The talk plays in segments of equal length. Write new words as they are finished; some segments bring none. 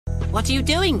What are you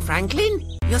doing, Franklin?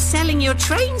 You're selling your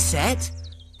train set?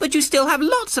 But you still have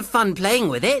lots of fun playing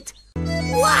with it.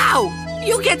 Wow!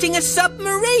 You're getting a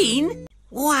submarine?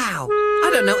 Wow! I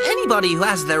don't know anybody who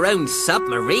has their own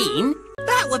submarine.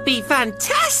 That would be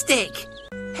fantastic!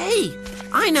 Hey,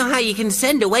 I know how you can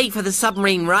send away for the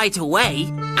submarine right away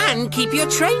and keep your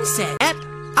train set.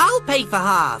 I'll pay for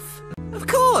half. Of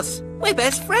course, we're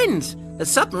best friends. The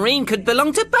submarine could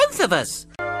belong to both of us.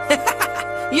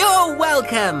 You're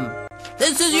welcome.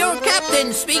 This is your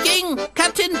captain speaking,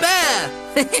 Captain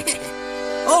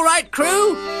Bear. All right,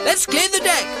 crew, let's clear the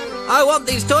deck. I want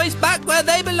these toys back where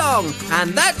they belong,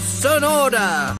 and that's an order.